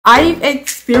I've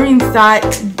experienced that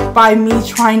by me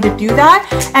trying to do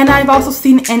that, and I've also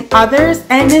seen it in others,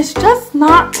 and it's just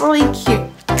not really cute.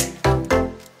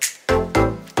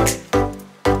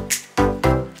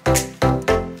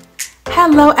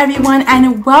 Hello everyone,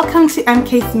 and welcome to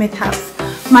MK Smith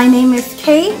House. My name is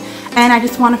Kay, and I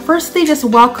just want to firstly just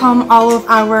welcome all of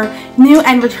our new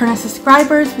and returning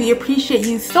subscribers. We appreciate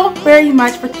you so very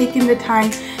much for taking the time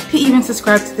to even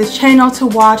subscribe to this channel, to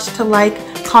watch, to like,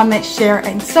 comment, share,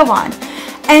 and so on.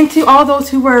 And to all those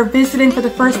who were visiting for the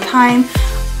first time,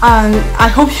 I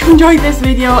hope you enjoyed this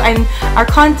video and our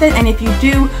content, and if you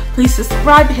do, please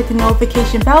subscribe and hit the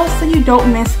notification bell so you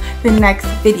don't miss the next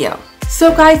video.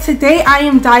 So guys, today I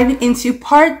am diving into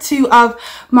part 2 of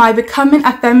my Becoming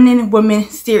a Feminine Woman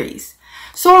series.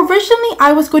 So originally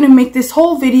I was going to make this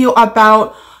whole video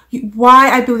about why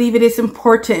I believe it is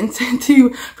important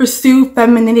to pursue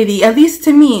femininity, at least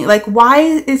to me. Like, why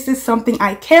is this something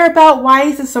I care about? Why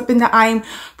is this something that I'm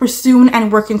pursuing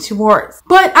and working towards?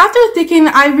 But after thinking,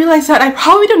 I realized that I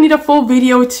probably don't need a full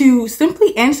video to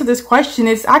simply answer this question.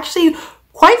 It's actually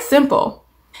quite simple.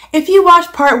 If you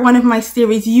watched part 1 of my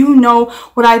series, you know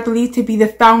what I believe to be the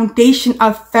foundation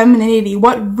of femininity.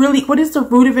 What is the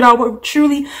root of it all? What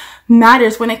truly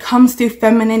matters when it comes to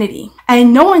femininity.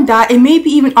 And knowing that, it may be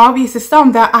even obvious to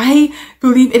some that I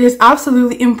believe it is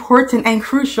absolutely important and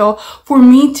crucial for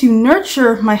me to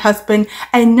nurture my husband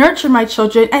and nurture my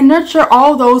children and nurture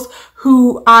all those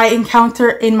who I encounter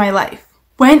in my life.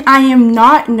 When I am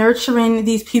not nurturing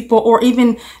these people, or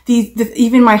even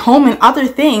my home and other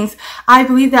things, I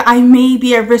believe that I may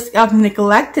be at risk of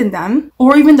neglecting them,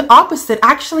 or even the opposite,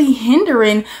 actually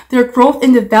hindering their growth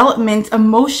and development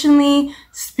emotionally,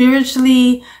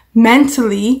 spiritually,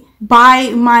 mentally, by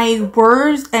my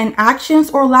words and actions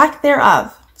or lack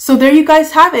thereof. So there you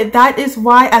guys have it. That is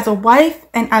why, as a wife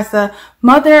and as a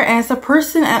mother and as a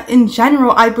person in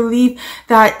general, I believe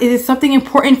that it is something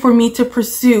important for me to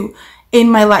pursue in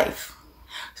my life.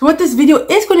 So what this video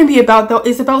is going to be about, though,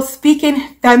 is about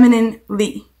speaking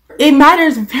femininely. It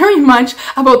matters very much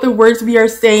about the words we are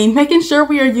saying, making sure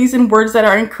we are using words that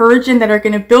are encouraging, that are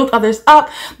going to build others up,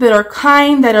 that are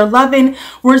kind, that are loving,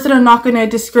 words that are not going to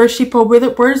discourage people,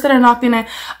 words that are not going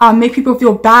to make people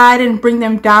feel bad and bring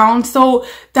them down. So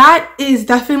that is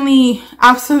definitely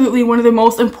absolutely one of the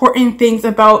most important things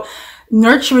about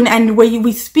nurturing and the way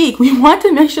we speak. We want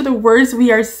to make sure the words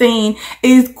we are saying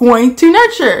is going to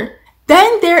nurture.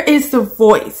 Then there is the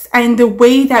voice and the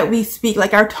way that we speak,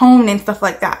 like our tone and stuff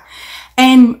like that.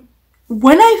 And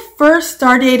when I first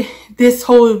started this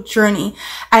whole journey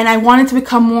and I wanted to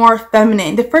become more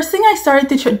feminine, the first thing I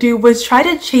started to do was try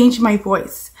to change my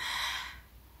voice.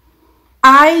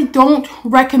 I don't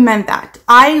recommend that.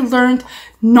 I learned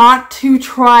not to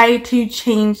try to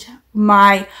change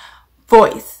my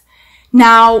voice.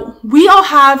 Now, we all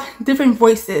have different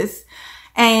voices,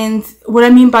 and what I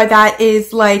mean by that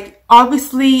is, like,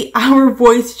 obviously our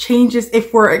voice changes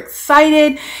if we're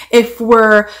excited, if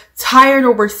we're tired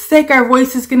or we're sick, our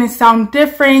voice is going to sound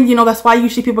different. You know, that's why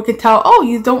usually people can tell, oh,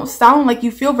 you don't sound like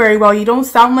you feel very well. You don't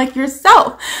sound like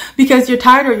yourself because you're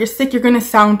tired or you're sick. You're going to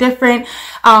sound different.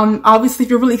 Obviously, if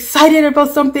you're really excited about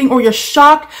something or you're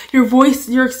shocked, your voice,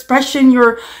 your expression,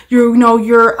 your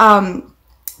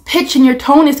pitch and your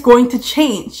tone is going to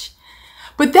change.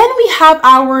 But then we have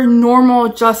our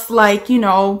normal, just like, you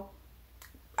know,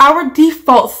 our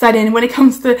default setting when it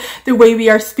comes to the way we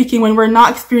are speaking when we're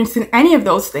not experiencing any of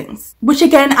those things. Which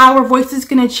again, our voice is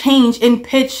going to change in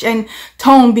pitch and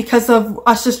tone because of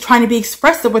us just trying to be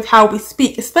expressive with how we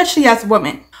speak, especially as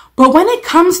women. But when it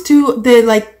comes to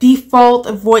the default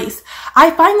voice,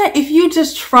 I find that if you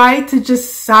just try to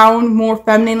just sound more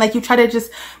feminine, like you try to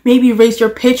just maybe raise your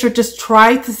pitch or just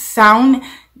try to sound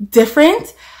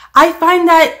different, I find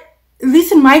that, at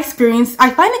least in my experience, I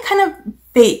find it kind of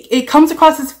fake. It comes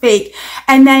across as fake.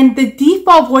 And then the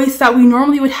default voice that we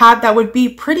normally would have that would be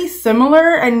pretty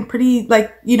similar and pretty,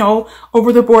 like, you know,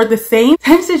 over the board the same,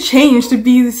 tends to change to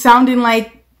be sounding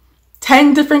like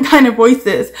 10 different kind of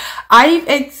voices. I've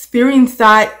experienced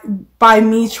that by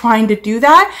me trying to do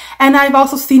that, and I've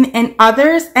also seen it in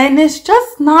others, and it's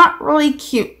just not really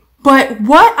cute. But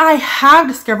what I have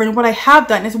discovered and what I have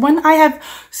done is when I have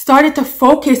started to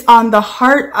focus on the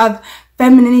heart of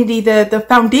femininity, the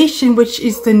foundation, which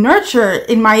is the nurture,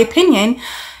 in my opinion,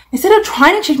 instead of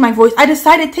trying to change my voice, I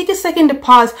decided to take a second to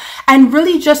pause and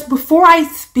really just, before I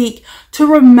speak, to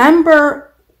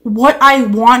remember what I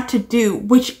want to do,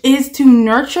 which is to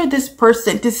nurture this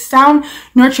person, to sound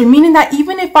nurture, meaning that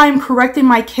even if I'm correcting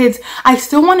my kids, I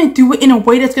still want to do it in a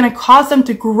way that's going to cause them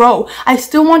to grow. I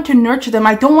still want to nurture them.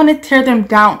 I don't want to tear them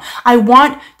down. I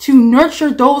want to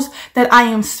nurture those that I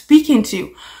am speaking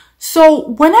to. So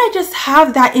when I just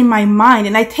have that in my mind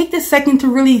and I take the second to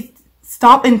really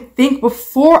stop and think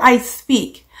before I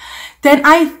speak, then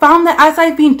I found that as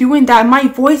I've been doing that, my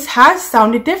voice has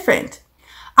sounded different.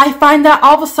 I find that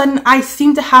all of a sudden I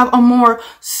seem to have a more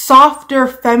softer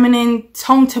feminine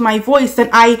tone to my voice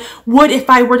than I would if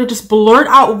I were to just blurt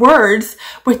out words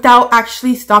without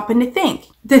actually stopping to think.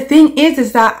 The thing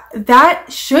is that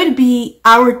should be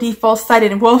our default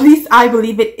setting. Well, at least I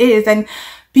believe it is. And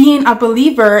being a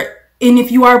believer, and if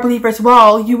you are a believer as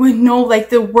well, you would know, like,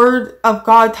 the word of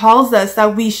God tells us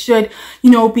that we should,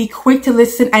 be quick to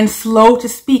listen and slow to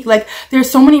speak. Like, there's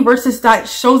so many verses that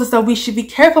shows us that we should be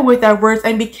careful with our words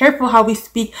and be careful how we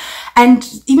speak. And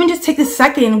even just take a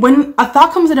second, when a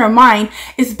thought comes in our mind,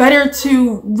 it's better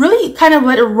to really kind of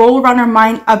let it roll around our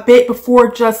mind a bit before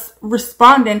just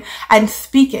responding and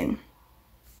speaking.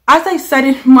 As I said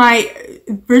in my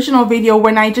original video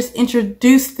when I just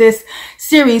introduced this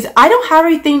series, I don't have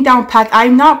everything down pat.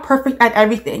 I'm not perfect at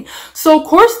everything. So of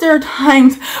course there are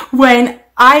times when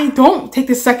I don't take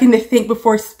a second to think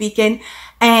before speaking,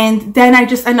 and then I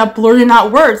just end up blurting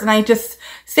out words and I just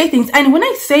say things. And when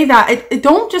I say that, I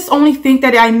don't just only think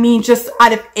that I mean just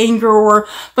out of anger or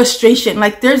frustration.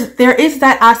 Like there is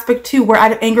that aspect too, where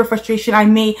out of anger, frustration, I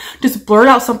may just blurt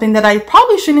out something that I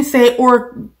probably shouldn't say,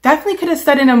 or definitely could have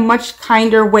said in a much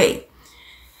kinder way.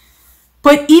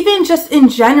 But even just in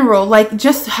general, like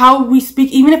just how we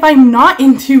speak, even if I'm not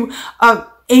into a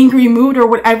angry mood or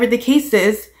whatever the case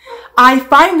is, I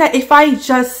find that if I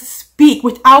just speak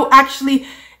without actually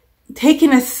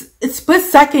taking a split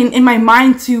second in my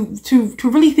mind to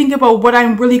really think about what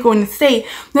I'm really going to say,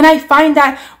 then I find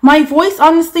that my voice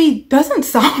honestly doesn't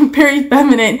sound very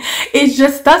feminine. It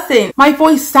just doesn't. My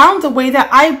voice sounds a way that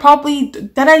I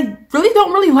really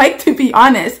don't really like, to be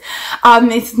honest.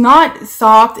 It's not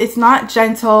soft, it's not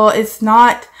gentle, it's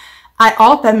not at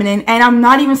all feminine. And I'm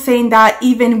not even saying that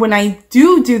even when I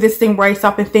do this thing where I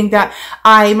stop and think that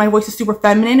my voice is super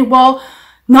feminine. Well,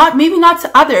 maybe not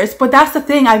to others, but that's the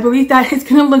thing. I believe that it's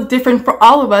going to look different for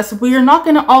all of us. We are not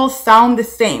going to all sound the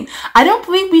same. I don't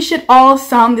believe we should all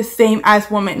sound the same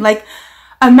as women. Like,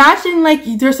 imagine like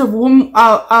there's a room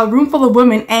full of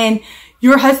women and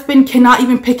your husband cannot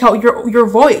even pick out your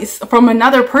voice from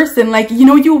another person. Like,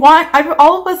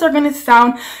 all of us are going to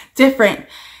sound different.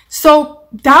 So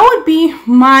that would be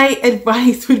my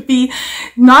advice, would be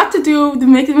not to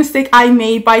make the mistake I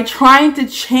made by trying to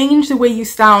change the way you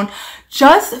sound.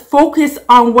 Just focus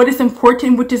on what is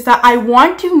important, which is that I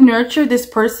want to nurture this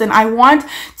person. I want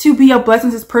to be a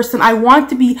blessing to this person. I want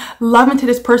to be loving to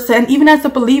this person. And even as a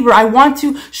believer, I want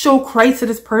to show Christ to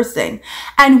this person.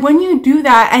 And when you do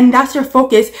that, and that's your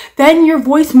focus, then your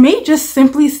voice may just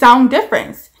simply sound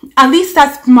different. At least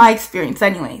that's my experience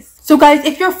anyways. So guys,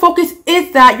 if your focus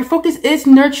is that, your focus is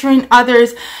nurturing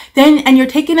others, and you're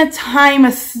taking a time,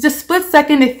 just split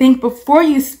second to think before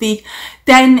you speak,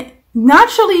 then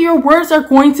naturally your words are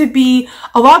going to be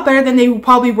a lot better than they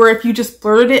probably were if you just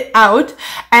blurted it out.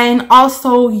 And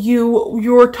also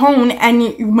your tone and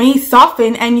you may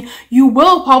soften, and you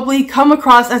will probably come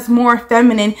across as more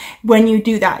feminine when you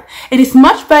do that. It is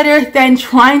much better than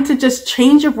trying to just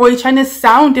change your voice, trying to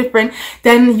sound different.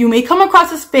 Then you may come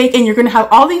across as fake, and you're going to have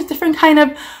all these different kind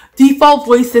of default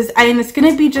voices, and it's going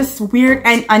to be just weird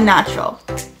and unnatural.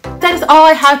 That is all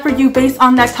I have for you based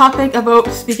on that topic about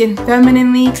speaking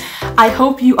femininely. I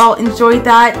hope you all enjoyed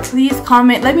that. Please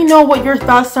comment. Let me know what your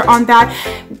thoughts are on that.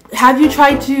 Have you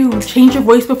tried to change your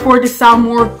voice before to sound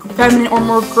more feminine or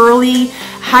more girly?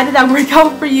 How did that work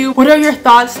out for you? What are your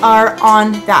thoughts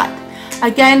on that?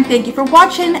 Again, thank you for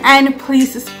watching, and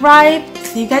please subscribe.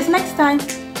 See you guys next time.